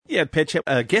Yeah, Pet Chat,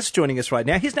 a guest joining us right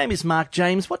now. His name is Mark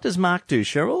James. What does Mark do,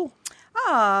 Cheryl?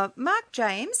 Mark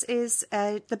James is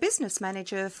the business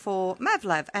manager for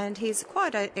Mavlab, and he's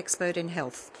quite an expert in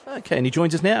health. Okay, and he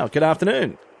joins us now. Good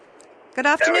afternoon. Good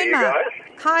afternoon, Mark.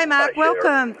 Guys? Hi, Mark. Hi,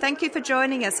 Welcome. Thank you for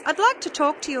joining us. I'd like to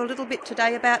talk to you a little bit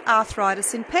today about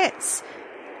arthritis in pets.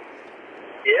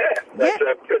 Yeah, that's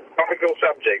a topical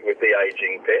subject with the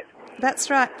ageing pet. That's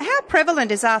right. How prevalent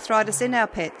is arthritis in our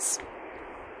pets?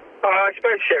 I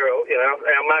suppose, Cheryl,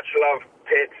 our much-loved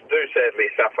pets do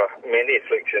sadly suffer many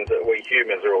afflictions that we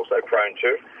humans are also prone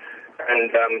to.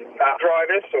 And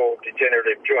arthritis or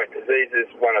degenerative joint disease is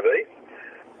one of these.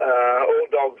 All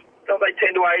dogs, they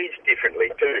tend to age differently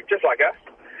too, just like us,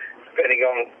 depending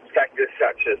on factors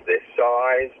such as their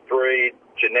size, breed,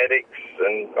 genetics,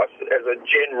 and as a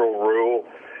general rule,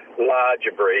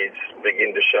 larger breeds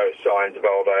begin to show signs of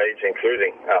old age,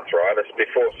 including arthritis,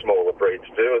 before smaller breeds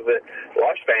do, as their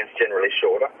lifespan's generally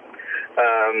shorter.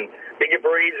 Bigger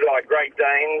breeds like Great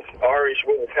Danes, Irish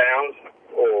Wolfhounds,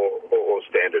 or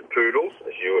standard poodles,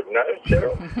 as you would know,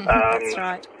 Cheryl. That's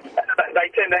right.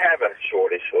 They tend to have a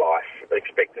shortish life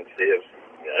expectancy of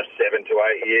 7 to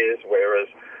 8 years, whereas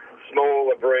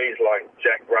smaller breeds like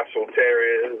Jack Russell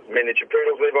Terriers, miniature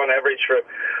poodles live on average for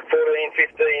 14,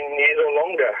 15 years or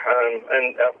longer.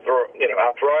 And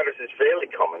arthritis is fairly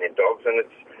common in dogs, and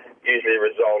it's usually a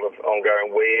result of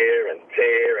ongoing wear and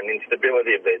tear and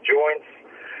instability of their joints.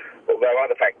 Although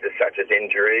other factors such as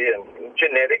injury and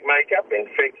genetic makeup,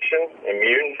 infection,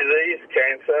 immune disease,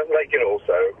 cancer, they can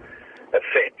also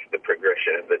affect the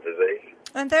progression of the disease.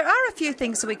 And there are a few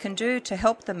things that we can do to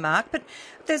help them, Mark, but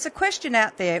there's a question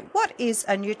out there. What is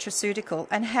a nutraceutical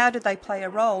and how do they play a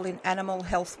role in animal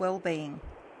health well-being?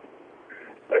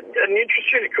 A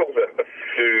nutraceutical is a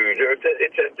food.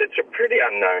 It's a pretty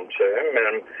unknown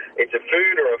term. It's a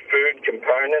food or a food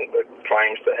component that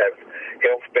claims to have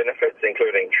health benefits,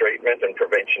 including treatment and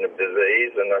prevention of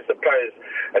disease. And I suppose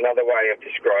another way of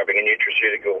describing a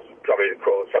nutraceutical is probably to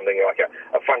call it something like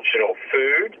a functional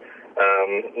food.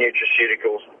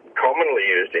 Nutraceuticals commonly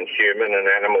used in human and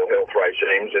animal health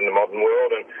regimes in the modern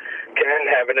world and can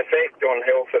have an effect on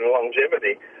health and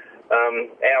longevity.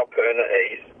 Our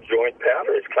Perna-Ease joint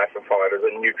powder is classified as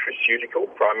a nutraceutical,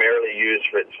 primarily used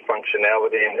for its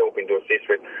functionality and helping to assist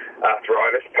with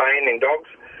arthritis pain in dogs.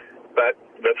 But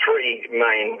the three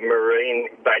main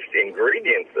marine-based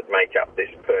ingredients that make up this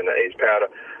Perna-Ease powder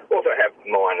also have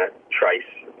minor trace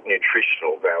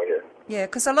nutritional value. Yeah,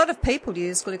 because a lot of people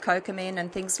use glucosamine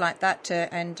and things like that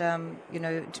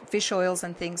fish oils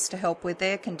and things to help with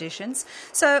their conditions.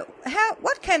 So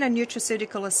what can a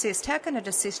nutraceutical assist? How can it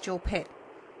assist your pet?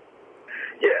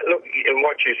 Yeah, look, and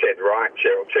what you said, right,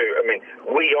 Cheryl, too. I mean,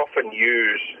 we often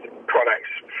use products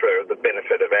for the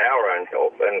benefit of our own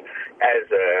health, and as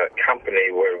a company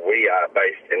where we are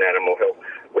based in animal health,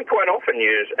 we quite often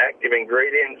use active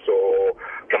ingredients or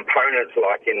components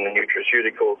like in the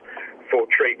nutraceuticals for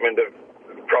treatment of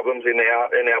problems in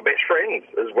our best friends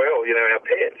as well, our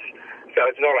pets. So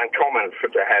it's not uncommon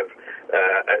to have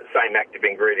same active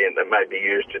ingredient that may be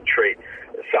used to treat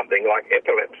something like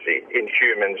epilepsy in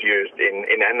humans used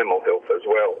in animal health as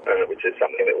well, which is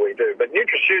something that we do. But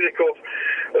nutraceuticals,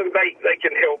 they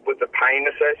can help with the pain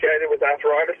associated with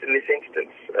arthritis in this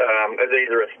instance, as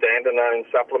either a standalone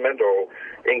supplement or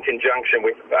in conjunction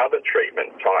with other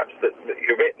treatment types that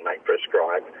your vet may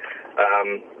prescribe.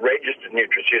 Registered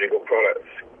nutraceutical products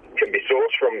can be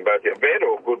sourced from both your vet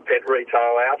or good pet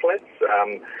retail outlets,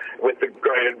 with the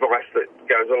great advice that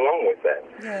goes along with that.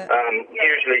 Yeah.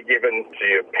 Usually given to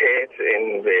your pet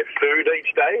in their food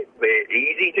each day. They're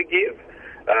easy to give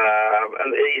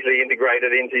and easily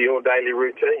integrated into your daily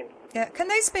routine. Yeah. Can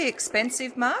these be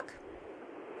expensive, Mark?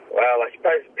 Well, I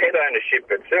suppose pet ownership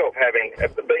itself,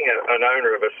 being an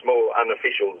owner of a small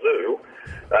unofficial zoo,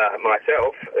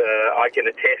 myself, I can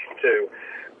attest to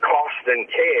cost and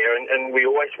care, and we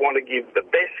always want to give the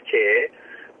best care,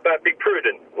 but be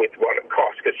prudent with what it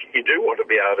costs, because you do want to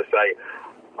be able to say,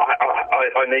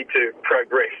 I need to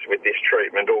progress with this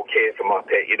treatment or care for my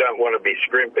pet. You don't want to be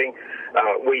scrimping.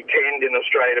 We tend in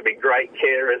Australia to be great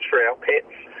carers for our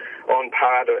pets on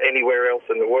par to anywhere else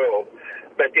in the world.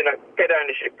 But, pet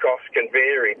ownership costs can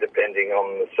vary depending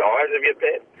on the size of your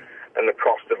pet and the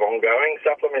cost of ongoing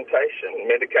supplementation.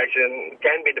 Medication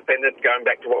can be dependent, going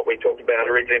back to what we talked about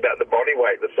originally about the body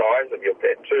weight, the size of your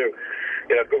pet too.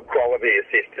 Good quality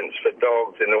assistance for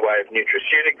dogs in the way of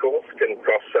nutraceuticals can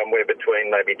cost somewhere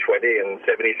between maybe 20 and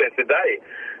 70 cents a day,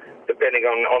 depending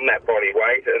on that body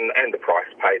weight and the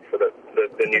price paid for the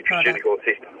nutraceutical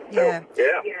assistance. Yeah.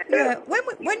 Yeah.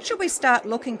 When should we start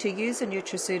looking to use a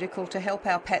nutraceutical to help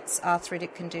our pets'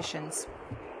 arthritic conditions?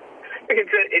 Look,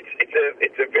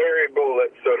 it's a variable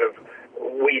that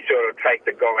we take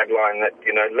the guideline that,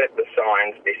 let the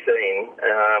signs be seen.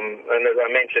 And as I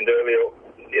mentioned earlier,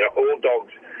 all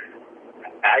dogs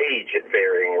age at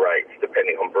varying rates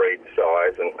depending on breed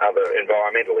size and other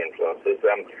environmental influences.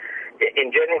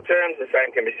 In general terms, the same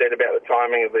can be said about the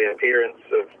timing of the appearance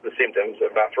of the symptoms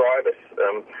of arthritis.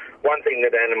 One thing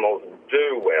that animals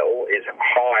do well is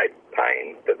hide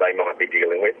pain that they might be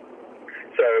dealing with.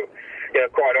 So,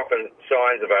 quite often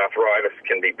signs of arthritis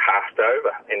can be passed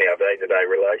over in our day-to-day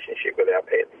relationship with our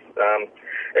pets.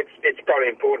 It's probably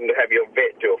important to have your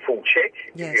vet do a full check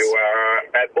if you are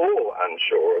at all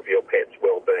unsure of your pet's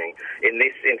well-being in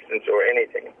this instance or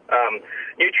anything.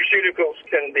 Nutraceuticals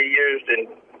can be used in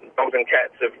dogs and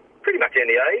cats of pretty much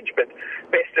any age, but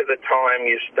best at the time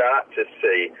you start to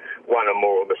see one or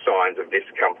more of the signs of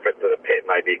discomfort that a pet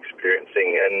may be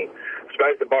experiencing. And I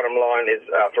suppose the bottom line is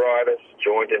arthritis,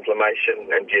 joint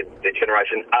inflammation and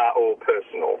degeneration are all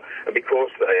personal. And because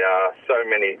there are so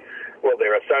many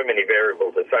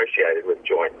variables associated with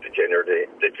joint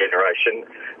degeneration,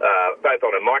 both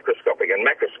on a microscopic and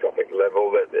macroscopic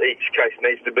level, that each case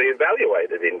needs to be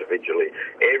evaluated individually.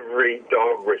 Every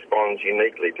dog responds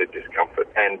uniquely to discomfort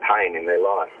and pain in their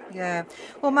life. Yeah.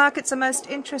 Well, Mark, it's a most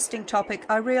interesting topic.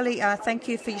 I really thank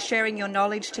you for sharing your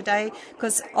knowledge today,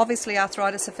 because obviously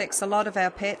arthritis affects a lot of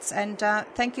our pets, and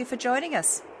thank you for joining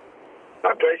us.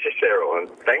 My pleasure, Cheryl, and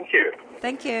thank you.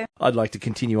 Thank you. I'd like to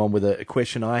continue on with a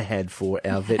question I had for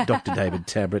our vet, Dr. David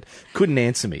Tabrett. Couldn't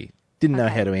answer me. Didn't know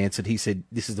how to answer it. He said,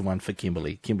 this is the one for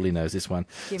Kimberly. Kimberly knows this one.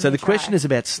 So the question is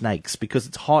about snakes, because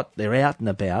it's hot, they're out and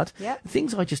about. Yep.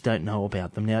 Things I just don't know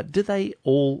about them. Now, do they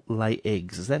all lay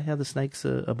eggs? Is that how the snakes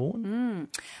are born?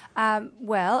 Now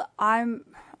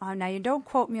you don't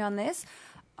quote me on this.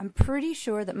 I'm pretty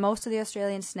sure that most of the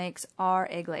Australian snakes are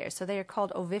egg layers. So they are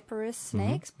called oviparous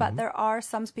snakes, but there are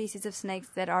some species of snakes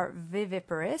that are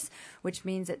viviparous, which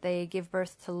means that they give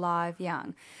birth to live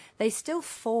young. They still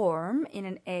form in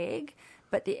an egg,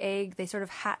 but the egg, they sort of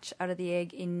hatch out of the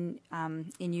egg in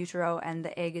utero, and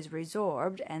the egg is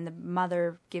resorbed, and the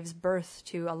mother gives birth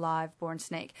to a live-born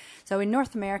snake. So in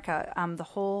North America, the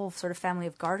whole sort of family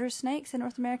of garter snakes in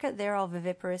North America, they're all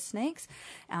viviparous snakes,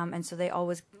 and so they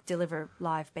always deliver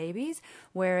live babies,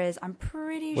 whereas I'm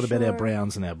pretty sure... What about our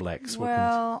browns and our blacks?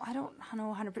 Well, I don't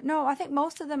know 100%. No, I think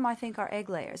most of them, are egg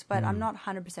layers, but I'm not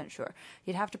 100% sure.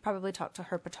 You'd have to probably talk to a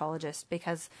herpetologist,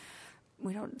 because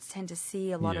we don't tend to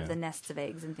see a lot of the nests of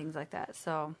eggs and things like that.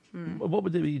 So, What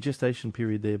would the gestation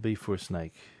period there be for a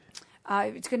snake?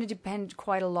 It's going to depend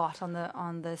quite a lot on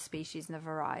the species and the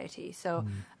variety. So,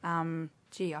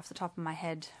 off the top of my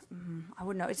head, I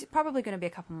wouldn't know. It's probably going to be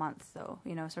a couple months, though.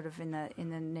 Sort of in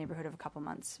the neighborhood of a couple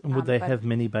months. And would they have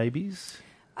many babies?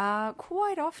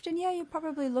 Quite often, yeah. You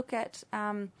probably look at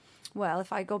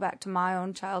if I go back to my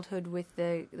own childhood with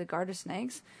the garter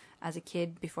snakes. As a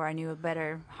kid, before I knew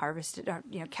better,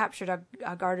 captured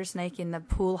a garter snake in the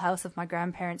pool house of my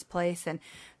grandparents' place and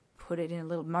put it in a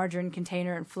little margarine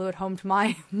container and flew it home to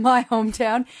my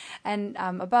hometown. And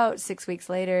about 6 weeks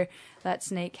later, that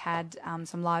snake had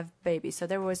some live babies. So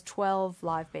there was 12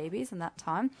 live babies in that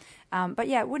time. But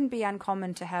yeah, it wouldn't be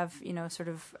uncommon to have,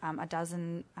 a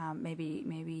dozen,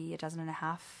 maybe a dozen and a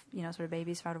half, sort of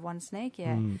babies out of one snake.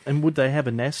 Yeah. And would they have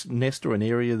a nest or an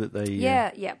area that they?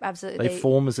 Yeah, absolutely. They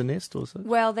form as a nest, or so?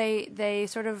 Well, they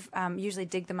sort of usually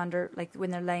dig them under, like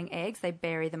when they're laying eggs, they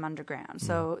bury them underground.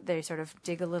 So they sort of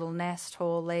dig a little nest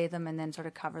hole, lay them, and then sort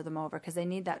of cover them over, because they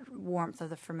need that warmth of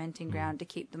the fermenting ground to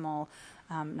keep them all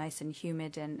nice and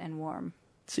humid and warm.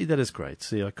 See, that is great.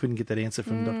 See, I couldn't get that answer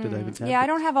from Dr. David Tabrett. Yeah, I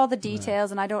don't have all the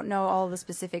details, and I don't know all the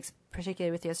specifics,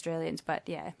 particularly with the Australians, but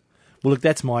yeah. Well, look,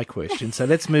 that's my question. So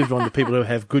let's move on to people who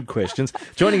have good questions.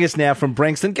 Joining us now from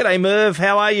Branxton. G'day, Merv.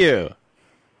 How are you?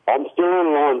 I'm still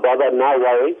online, brother. No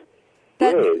worries.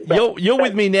 You're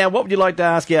with me now. What would you like to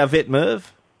ask our vet,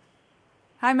 Merv?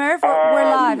 Hi, Merv. We're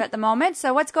live at the moment.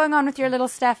 So what's going on with your little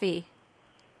Steffi?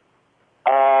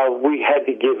 We had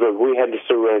to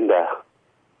surrender.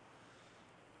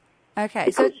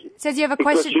 Okay, so it says you have a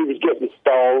question. Because she was getting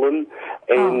stolen,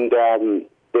 and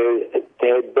there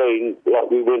had been,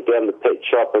 we went down the pet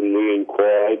shop and we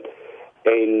inquired,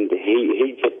 and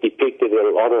he just depicted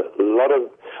a lot of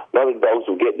dogs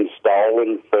were getting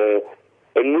stolen,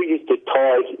 and we used to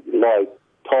tie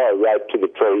a rope to the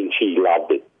tree, and she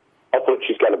loved it. I thought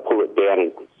she was going to pull it down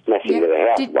and smash into the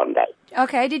house one day.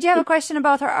 Okay, did you have a question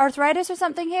about her arthritis or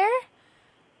something here?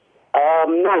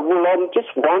 No, well, I'm just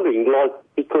wondering,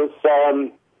 because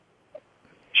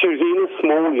she was in a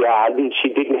small yard and she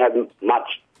didn't have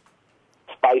much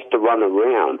space to run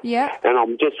around. Yeah. And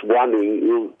I'm just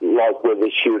wondering, whether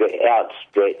she would have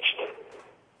outstretched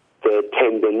their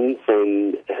tendons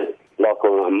and like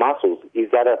on muscles. Is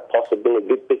that a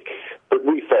possibility? But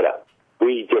we fed up.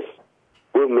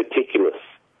 We're meticulous.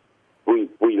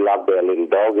 We loved our little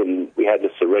dog, and we had to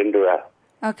surrender her.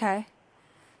 Okay.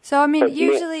 So, I mean, But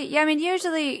usually,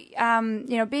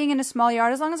 being in a small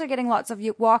yard, as long as they're getting lots of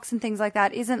walks and things like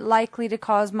that, isn't likely to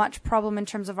cause much problem in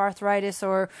terms of arthritis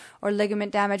or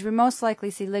ligament damage. We most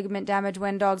likely see ligament damage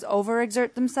when dogs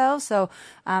overexert themselves, so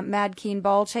mad keen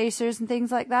ball chasers and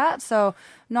things like that. So,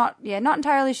 not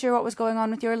entirely sure what was going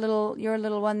on with your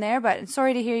little one there, but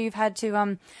sorry to hear you've had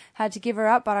to give her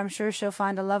up, but I'm sure she'll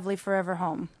find a lovely forever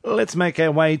home. Let's make our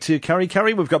way to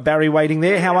Curry. We've got Barry waiting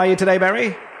there. How are you today,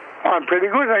 Barry? I'm pretty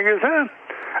good, thank you, sir.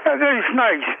 These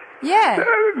snakes. Yeah.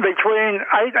 Between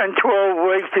 8 and 12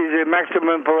 weeks is the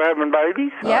maximum for having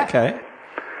babies. Yeah. Okay.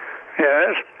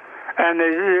 Yes. And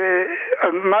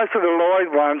most of the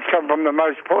live ones come from the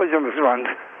most poisonous ones.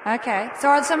 Okay. So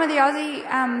are some of the Aussie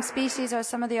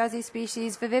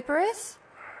species viviparous?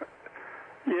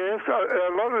 Yes,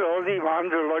 a lot of the Aussie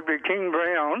ones are like the king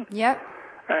brown. Yep.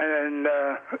 And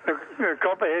the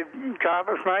copperhead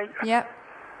carpet snake. Yep.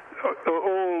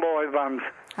 All live ones.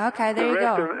 Okay, there you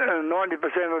go.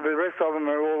 90% of the rest of them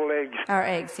are all eggs. Are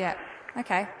eggs, yeah.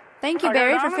 Okay. Thank you, Okay,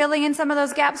 Barry, for Norman? filling in some of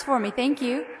those gaps for me. Thank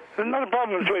you. Not a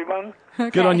problem, sweet one.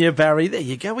 Okay. Good on you, Barry. There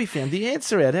you go. We found the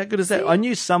answer out. How good is that? I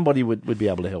knew somebody would be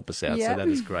able to help us out, Yeah. so that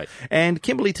is great. And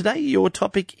Kimberly, today your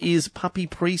topic is puppy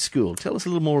preschool. Tell us a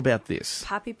little more about this.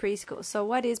 Puppy preschool. So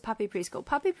what is puppy preschool?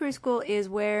 Puppy preschool is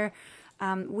where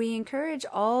we encourage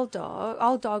all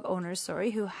dog owners,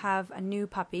 who have a new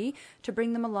puppy to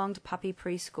bring them along to puppy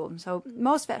preschool. So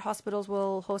most vet hospitals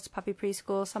will host puppy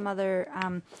preschool. Some other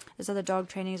there's other dog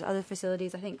trainings, other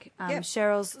facilities. I think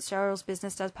Cheryl's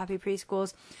business does puppy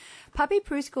preschools. Puppy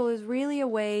preschool is really a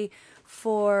way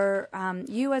for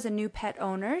you as a new pet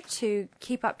owner to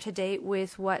keep up to date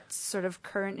with what's sort of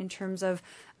current in terms of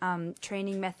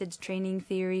training methods, training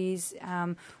theories,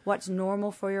 what's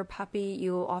normal for your puppy.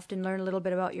 You'll often learn a little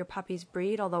bit about your puppy's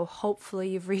breed, although hopefully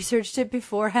you've researched it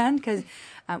beforehand, because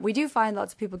we do find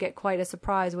lots of people get quite a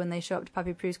surprise when they show up to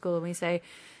puppy preschool and we say,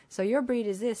 so your breed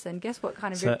is this, and guess what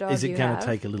kind of dog do you have? Is it going to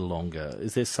take a little longer?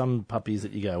 Is there some puppies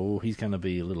that you go, oh, he's going to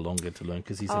be a little longer to learn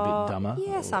because he's a bit dumber?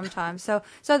 Yeah, sometimes. So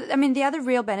I mean, the other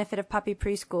real benefit of puppy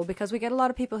preschool, because we get a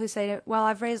lot of people who say, well,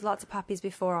 I've raised lots of puppies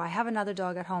before, or I have another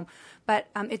dog at home, but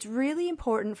it's really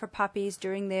important for puppies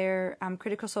during their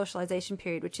critical socialization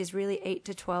period, which is really 8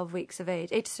 to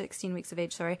 16 weeks of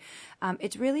age, sorry.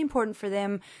 It's really important for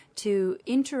them to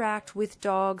interact with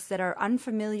dogs that are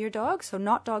unfamiliar dogs, so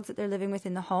not dogs that they're living with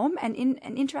in the home, and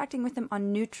interacting with them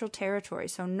on neutral territory,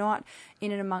 so not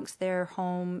in and amongst their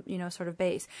home, sort of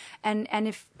base. And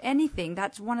if anything,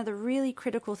 that's one of the really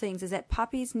critical things, is that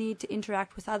puppies need to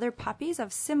interact with other puppies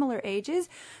of similar ages,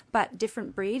 but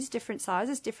different breeds, different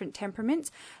sizes, different temperaments,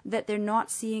 that they're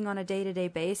not seeing on a day-to-day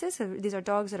basis. So these are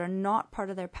dogs that are not part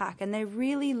of their pack, and they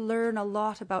really learn a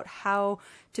lot about how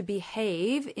to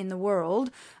behave in the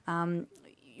world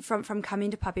from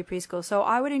coming to puppy preschool. So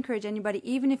I would encourage anybody,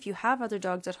 even if you have other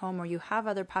dogs at home or you have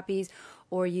other puppies,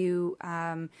 or you've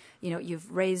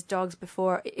raised dogs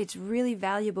before, it's really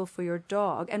valuable for your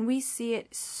dog. And we see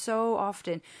it so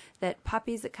often that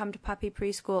puppies that come to puppy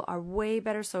preschool are way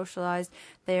better socialized.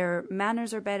 Their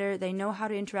manners are better. They know how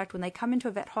to interact. When they come into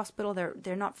a vet hospital,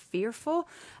 they're not fearful.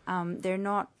 They're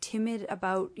not timid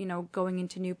about, going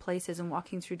into new places and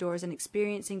walking through doors and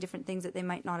experiencing different things that they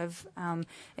might not have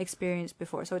experienced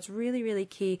before. So it's really, really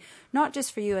key, not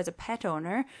just for you as a pet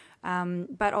owner,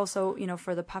 but also,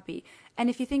 for the puppy. And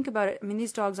if you think about it, I mean,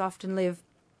 these dogs often live,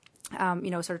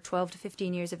 sort of 12 to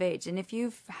 15 years of age. And if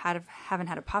haven't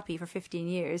had a puppy for 15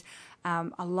 years,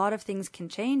 a lot of things can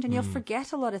change and you'll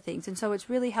forget a lot of things. And so it's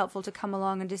really helpful to come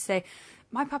along and just say,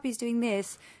 my puppy's doing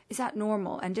this. Is that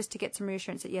normal? And just to get some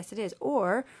reassurance that yes, it is.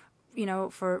 Or,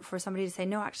 for somebody to say,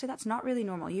 no, actually, that's not really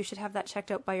normal. You should have that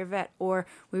checked out by your vet. Or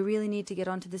we really need to get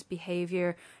onto this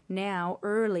behavior now,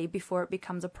 early, before it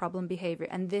becomes a problem behavior.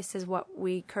 And this is what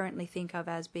we currently think of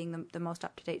as being the most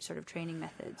up-to-date sort of training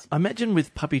methods. I imagine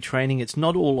with puppy training, it's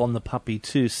not all on the puppy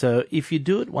too. So if you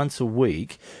do it once a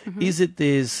week, is it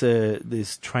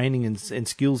there's training and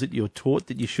skills that you're taught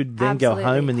that you should then Absolutely. go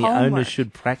home and the Homework. owner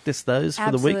should practice those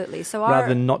for the week? Absolutely. So rather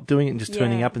than not doing it and just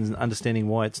turning Yeah. up and understanding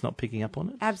why it's not picking up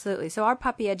on it? Absolutely. So our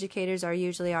puppy educators are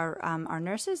usually our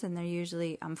nurses, and they're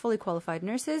usually fully qualified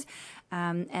nurses,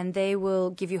 and they will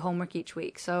give you homework each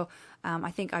week. So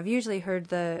I think I've usually heard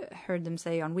them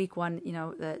say on week 1,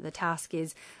 the task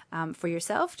is for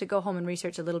yourself to go home and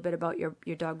research a little bit about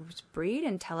your dog's breed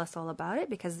and tell us all about it,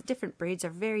 because different breeds are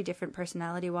very different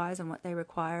personality-wise and what they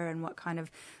require and what kind of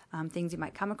things you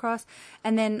might come across.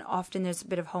 And then often there's a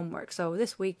bit of homework. So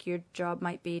this week your job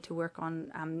might be to work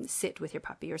on sit with your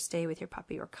puppy or stay with your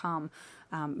puppy or calm,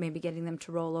 maybe getting them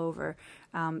to roll over,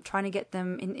 trying to get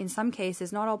them, in some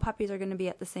cases, not all puppies are going to be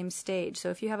at the same stage. So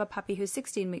if you have a puppy who's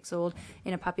 16 weeks old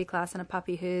in a puppy class and a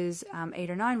puppy who's 8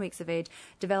 or 9 weeks of age,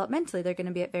 developmentally they're going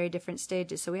to be at very different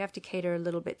stages. So we have to cater a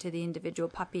little bit to the individual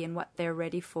puppy and what they're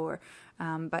ready for.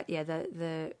 But yeah,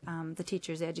 the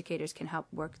teachers, the educators can help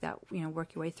work your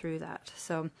way through that.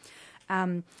 So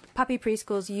puppy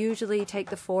preschools usually take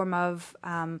the form of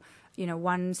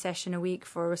one session a week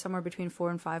for somewhere between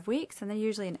 4 and 5 weeks, and they're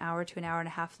usually an hour to an hour and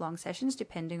a half long sessions,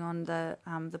 depending on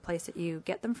the place that you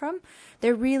get them from.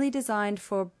 They're really designed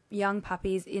for young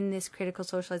puppies in this critical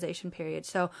socialization period.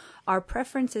 So our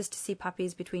preference is to see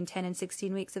puppies between 10 and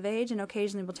 16 weeks of age, and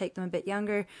occasionally we'll take them a bit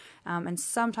younger, and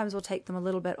sometimes we'll take them a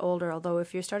little bit older, although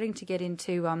if you're starting to get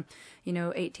into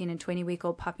 18 and 20 week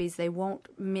old puppies, they won't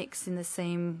mix in the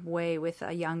same way with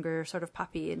a younger sort of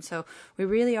puppy. And so we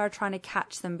really are trying to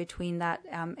catch them between that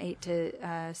 8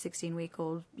 to 16 week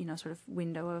old sort of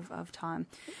window of time.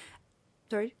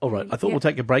 Sorry. All right, I thought we'll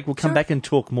take a break. We'll come back and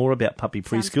talk more about puppy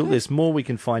preschool. There's more we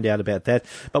can find out about that.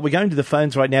 But we're going to the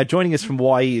phones right now. Joining us from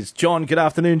YE is John. Good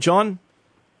afternoon, John.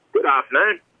 Good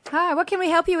afternoon. Hi, what can we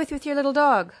help you with your little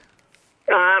dog?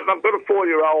 I've got a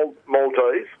 4-year-old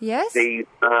Maltese. Yes? He's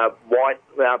white,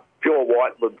 pure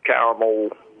white with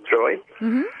caramel through him.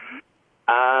 Mm-hmm.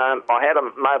 I had a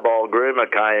mobile groomer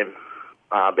came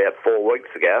about 4 weeks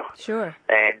ago. Sure.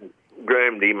 And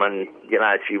groomed him, and,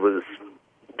 she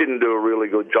didn't do a really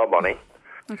good job on him.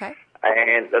 Okay.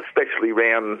 And especially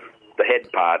around the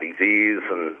head part, his ears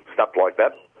and stuff like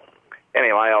that.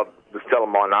 Anyway, I was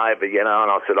telling my neighbour, and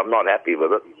I said, I'm not happy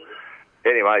with it.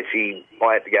 Anyway,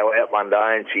 I had to go out one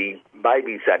day and she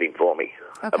babysat him for me.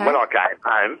 Okay. And when I came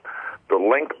home, the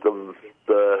length of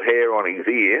the hair on his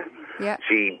ear,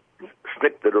 she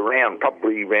snipped it around,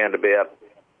 probably around about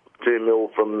 2 mil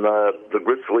from the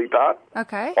gristly part.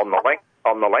 Okay. On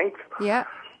the length. Yeah.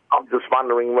 I'm just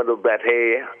wondering whether that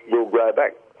hair will grow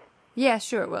back. Yeah,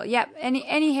 sure it will. Yeah,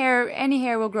 any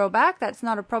hair will grow back. That's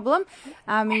not a problem.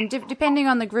 I mean, depending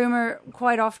on the groomer,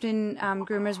 quite often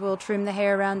groomers will trim the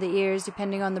hair around the ears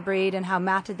depending on the breed and how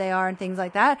matted they are and things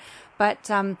like that.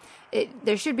 But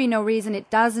there should be no reason it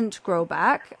doesn't grow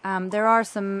back. There are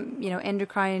some,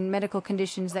 endocrine medical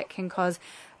conditions that can cause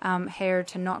hair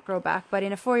to not grow back. But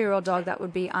in a 4-year-old dog, that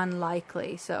would be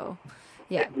unlikely. So,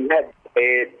 yeah. He had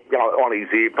hair, on his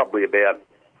ear, probably about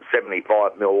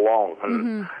 75 mil long,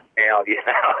 and now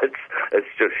it's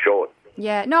just short.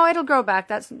 Yeah, no, it'll grow back.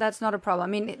 That's not a problem. I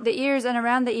mean, the ears and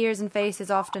around the ears and face is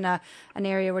often an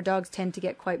area where dogs tend to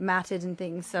get quite matted and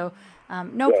things. So,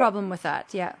 no problem with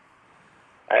that. Yeah.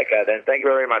 Okay, then. Thank you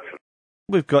very much.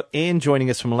 We've got Anne joining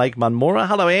us from Lake Munmora.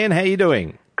 Hello, Anne. How are you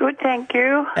doing? Good, thank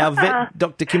you. Our vet,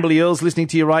 Dr. Kimberly Earls, listening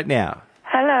to you right now.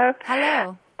 Hello.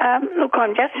 Hello. Look,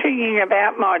 I'm just thinking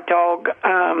about my dog.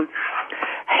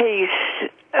 He's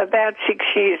about 6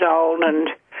 years old, and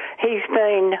he's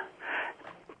been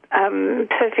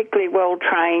perfectly well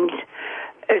trained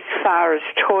as far as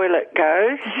toilet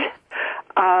goes.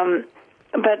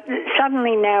 But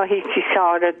suddenly now he's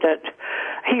decided that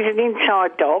he's an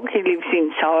inside dog. He lives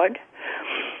inside.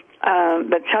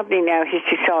 But suddenly now he's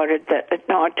decided that at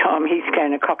night time he's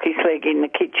going to cock his leg in the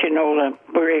kitchen or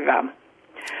wherever.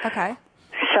 Okay.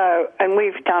 So, and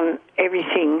we've done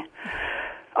everything.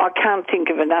 I can't think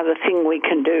of another thing we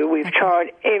can do. We've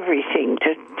tried everything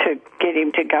to get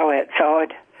him to go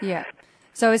outside. Yeah.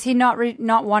 So is he not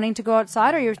wanting to go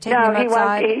outside, or you're taking him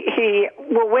outside? No, he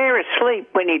will wear a sleep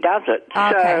when he does it.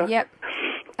 Okay, so, yep.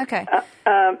 Okay.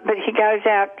 But he goes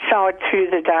outside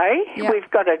through the day. Yep.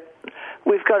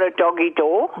 We've got a doggy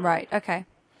door. Right, okay.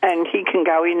 And he can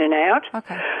go in and out.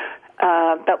 Okay.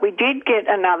 But we did get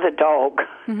another dog,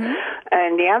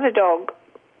 and the other dog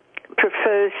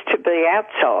prefers to be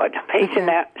outside. He's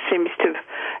seems to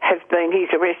have been. He's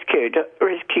a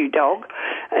rescue dog,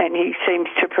 and he seems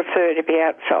to prefer to be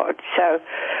outside. So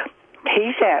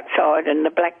he's outside, and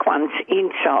the black one's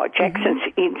inside. Jackson's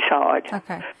inside.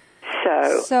 Okay.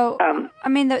 So I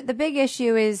mean, the big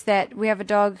issue is that we have a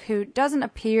dog who doesn't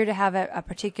appear to have a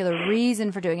particular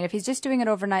reason for doing it. If he's just doing it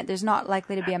overnight, there's not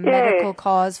likely to be a medical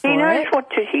cause for it. He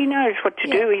knows what to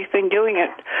do. He's been doing it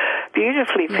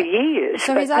beautifully for years.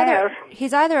 So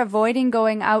he's either avoiding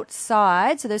going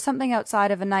outside. So there's something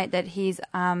outside of a night that he's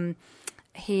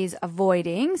he's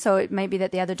avoiding. So it may be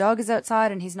that the other dog is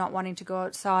outside and he's not wanting to go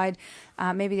outside.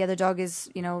 Maybe the other dog is,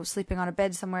 sleeping on a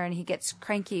bed somewhere and he gets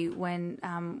cranky when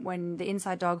the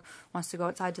inside dog wants to go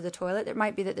outside to the toilet. It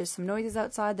might be that there's some noises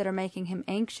outside that are making him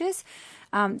anxious.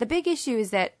 The big issue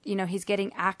is that, he's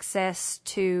getting access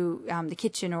to the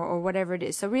kitchen or whatever it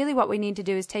is. So really what we need to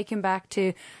do is take him back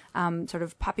to sort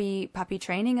of puppy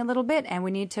training a little bit, and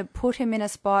we need to put him in a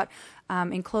spot,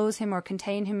 enclose him or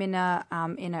contain him in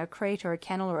a crate or a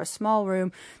kennel or a small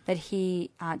room that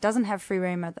he doesn't have free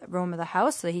roam of the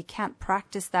house, so that he can't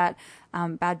practice that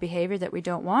bad behavior that we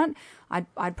don't want.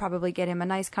 I'd probably get him a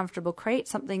nice comfortable crate,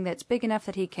 something that's big enough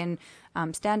that he can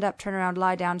stand up, turn around,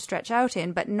 lie down, stretch out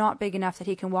in, but not big enough that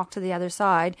he can walk to the other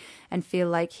side and feel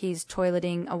like he's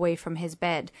toileting away from his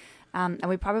bed. And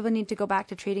we probably need to go back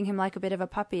to treating him like a bit of a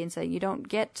puppy and say, you don't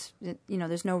get,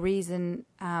 there's no reason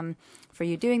for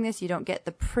you doing this. You don't get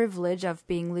the privilege of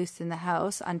being loose in the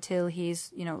house until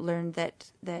he's, learned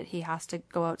that he has to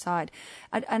go outside.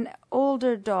 An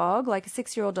older dog, like a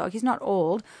 6-year-old dog, he's not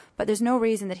old, but there's no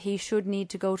reason that he should need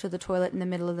to go to the toilet in the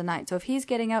middle of the night. So if he's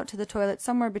getting out to the toilet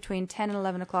somewhere between 10 and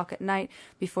 11 o'clock at night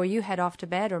before you head off to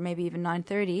bed, or maybe even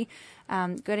 9:30,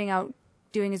 getting out,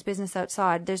 doing his business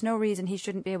outside, there's no reason he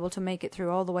shouldn't be able to make it through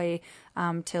all the way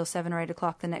till 7 or 8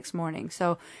 o'clock the next morning.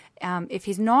 So if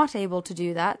he's not able to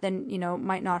do that, then,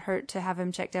 might not hurt to have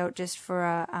him checked out just for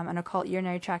an occult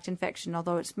urinary tract infection,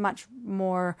 although it's much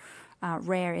more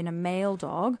rare in a male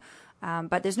dog.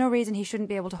 But there's no reason he shouldn't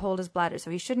be able to hold his bladder,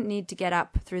 so he shouldn't need to get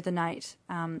up through the night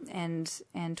and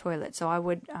toilet. So I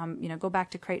would, go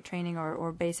back to crate training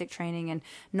or basic training and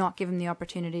not give him the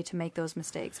opportunity to make those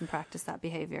mistakes and practice that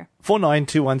behaviour.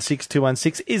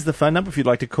 49216216 is the phone number if you'd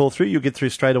like to call through. You'll get through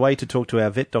straight away to talk to our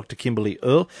vet, Dr. Kimberly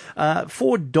Earl.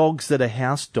 For dogs that are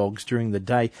house dogs during the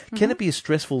day, can it be a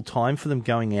stressful time for them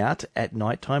going out at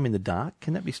night time in the dark?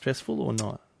 Can that be stressful or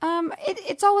not?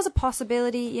 It's always a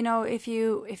possibility, if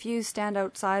you stand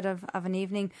outside of an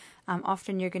evening,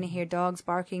 often you're going to hear dogs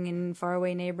barking in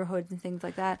faraway neighbourhoods and things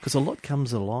like that. Because a lot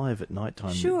comes alive at night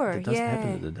time. Sure, that doesn't happen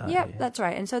in the day. Yeah, that's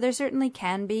right. And so there certainly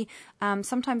can be.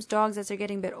 Sometimes dogs, as they're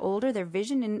getting a bit older, their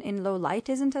vision in low light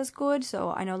isn't as good.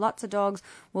 So I know lots of dogs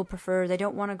will prefer, they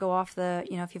don't want to go off the,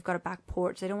 if you've got a back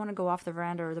porch, they don't want to go off the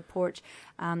veranda or the porch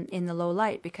in the low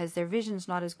light because their vision's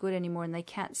not as good anymore and they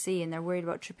can't see and they're worried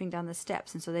about tripping down the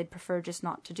steps. And so they'd prefer just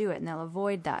not to do it and they'll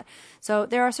avoid that. So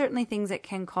there are certainly things that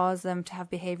can cause them to have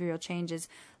behavioural changes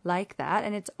like that,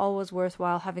 and it's always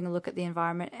worthwhile having a look at the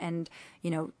environment and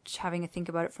having a think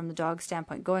about it from the dog's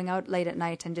standpoint, going out late at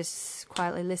night and just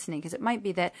quietly listening, because it might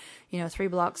be that 3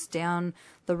 blocks down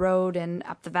the road and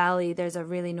up the valley there's a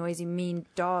really noisy, mean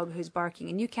dog who's barking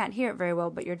and you can't hear it very well,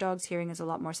 but your dog's hearing is a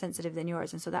lot more sensitive than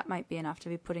yours, and so that might be enough to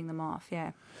be putting them off.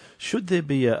 Yeah. Should there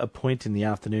be a point in the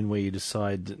afternoon where you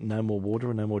decide no more water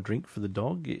or no more drink for the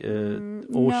dog, or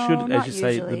no, should, as you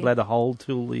say, usually. the bladder hold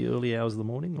till the early hours of the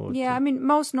morning? Or yeah, I mean,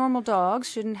 most normal dogs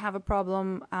shouldn't have a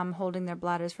problem holding their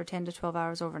bladders for 10 to 12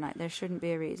 hours overnight. There shouldn't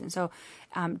be a reason. So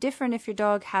different if your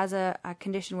dog has a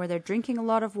condition where they're drinking a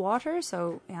lot of water,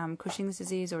 so Cushing's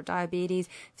disease or diabetes.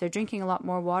 If they're drinking a lot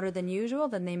more water than usual,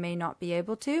 then they may not be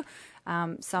able to.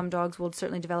 Some dogs will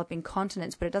certainly develop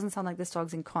incontinence, but it doesn't sound like this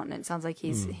dog's incontinent. It sounds like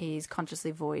he's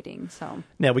consciously voiding. So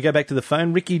now we go back to the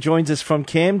phone. Ricky joins us from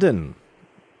Camden.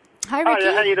 Hi, Ricky.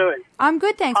 Hi, how you doing? I'm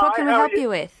good, thanks. What can we help you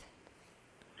with?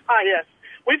 Yes.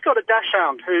 We've got a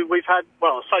dachshund who we've had,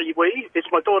 it's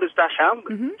my daughter's dachshund.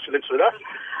 Mm-hmm. She lives with us.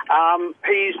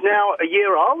 He's now a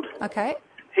year old. Okay.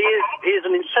 He is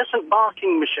an incessant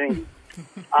barking machine.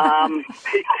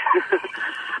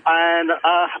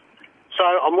 So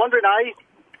I'm wondering,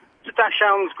 do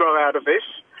dachshunds grow out of this?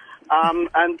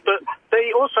 But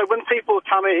they also, when people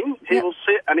come in, he will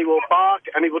sit and he will bark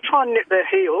and he will try and nip their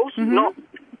heels, not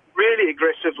really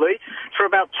aggressively, for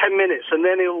about 10 minutes, and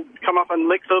then he'll come up and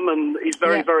lick them, and he's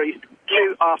very, very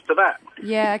cute after that.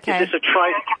 Yeah, okay. Is this a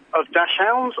trait of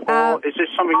dachshunds, or is this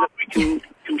something that we can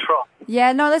control?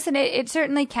 Yeah, no, listen, it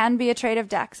certainly can be a trait of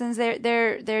dachshunds.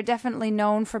 They're definitely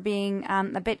known for being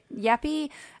a bit yappy,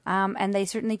 and they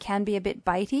certainly can be a bit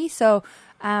bitey. So,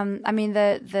 I mean,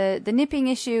 the nipping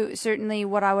issue, certainly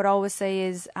what I would always say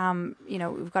is,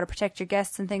 we've got to protect your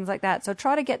guests and things like that. So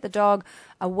try to get the dog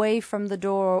away from the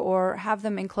door or have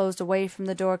them enclosed away from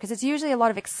the door, because it's usually a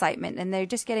lot of excitement and they're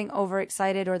just getting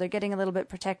overexcited or they're getting a little bit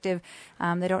protective.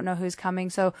 They don't know who's coming.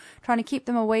 So trying to keep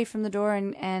them away from the door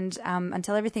and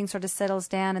until everything sort of settles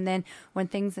down, and then when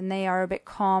they are a bit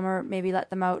calmer, maybe let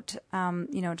them out,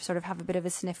 to sort of have a bit of a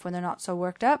sniff when they're not so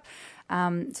worked up,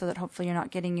 so that hopefully you're not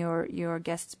getting your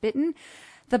guests bitten.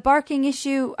 The barking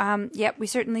issue, we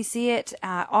certainly see it.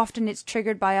 Often it's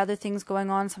triggered by other things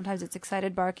going on. Sometimes it's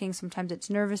excited barking, sometimes it's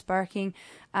nervous barking.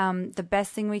 The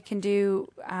best thing we can do,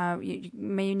 you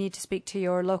may need to speak to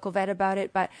your local vet about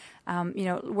it, but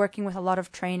working with a lot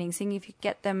of training, seeing if you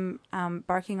get them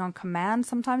barking on command.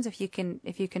 Sometimes if you can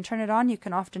turn it on, you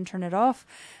can often turn it off.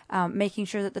 Making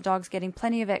sure that the dog's getting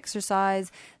plenty of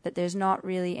exercise, that there's not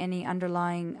really any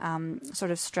underlying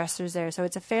sort of stressors there. So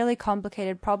it's a fairly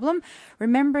complicated problem.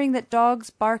 Remembering that dogs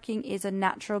barking is a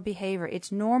natural behavior.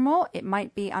 It's normal. It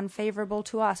might be unfavorable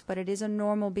to us, but it is a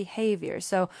normal behavior.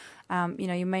 So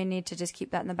you may need to just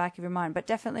keep that in the back of your mind, but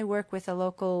definitely work with a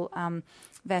local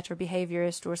vet or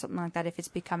behaviorist or something like that if it's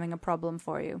becoming a problem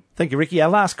for you. Thank you, Ricky. Our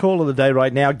last call of the day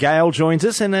right now, Gail joins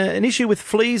us, and an issue with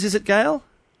fleas, is it, Gail?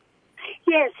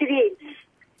 Yes, it is.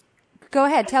 Go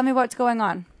ahead, tell me what's going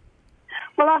on.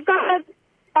 Well, I've got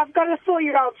a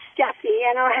 4-year-old Staffy,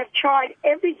 and I have tried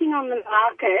everything on the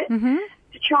market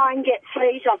to try and get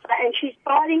fleas off her, and she's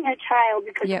biting her tail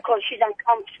because, of course, she's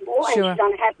uncomfortable and she's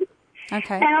unhappy.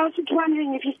 Okay. And I was just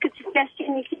wondering if you could suggest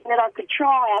anything that I could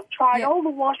try. I've tried all the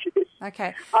washers.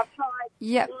 Okay. I've tried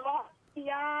lots of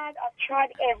yard. I've tried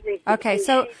everything. Okay,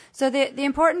 so the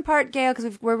important part, Gail,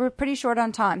 because we're pretty short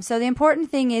on time. So the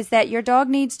important thing is that your dog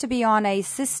needs to be on a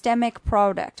systemic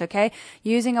product, okay?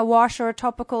 Using a wash or a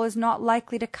topical is not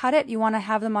likely to cut it. You want to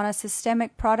have them on a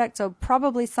systemic product, so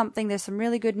probably there's some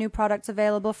really good new products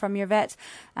available from your vet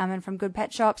and from good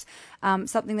pet shops.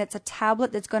 Something that's a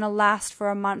tablet that's going to last for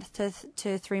a month to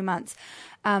 3 months.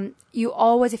 You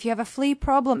always, if you have a flea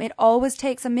problem, it always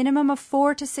takes a minimum of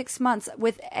 4 to 6 months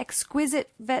with exquisite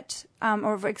vet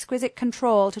or exquisite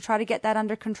control to try to get that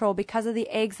under control because of the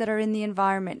eggs that are in the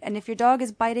environment. And if your dog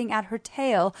is biting at her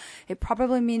tail, it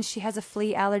probably means she has a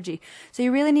flea allergy. So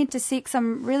you really need to seek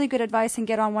some really good advice and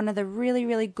get on one of the really,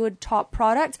 really good top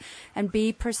products and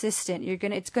be persistent.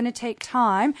 It's going to take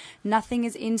time. Nothing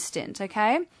is instant,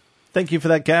 okay? Thank you for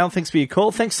that, Gail. Thanks for your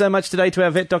call. Thanks so much today to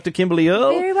our vet, Dr. Kimberly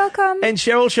Earl. Very welcome. And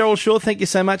Cheryl Shaw, thank you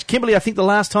so much. Kimberly, I think the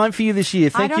last time for you this year.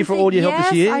 Thank you for all your help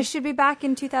this year. I should be back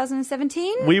in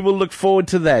 2017. We will look forward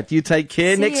to that. You take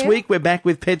care. See Next you. week, we're back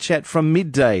with Pet Chat from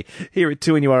midday here at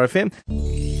 2NURFM.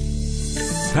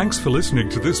 Thanks for listening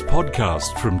to this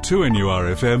podcast from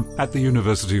 2NURFM at the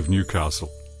University of Newcastle.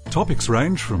 Topics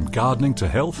range from gardening to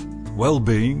health,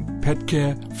 well-being, pet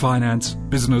care, finance,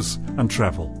 business and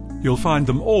travel. You'll find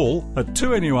them all at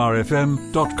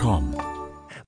 2NURFM.com.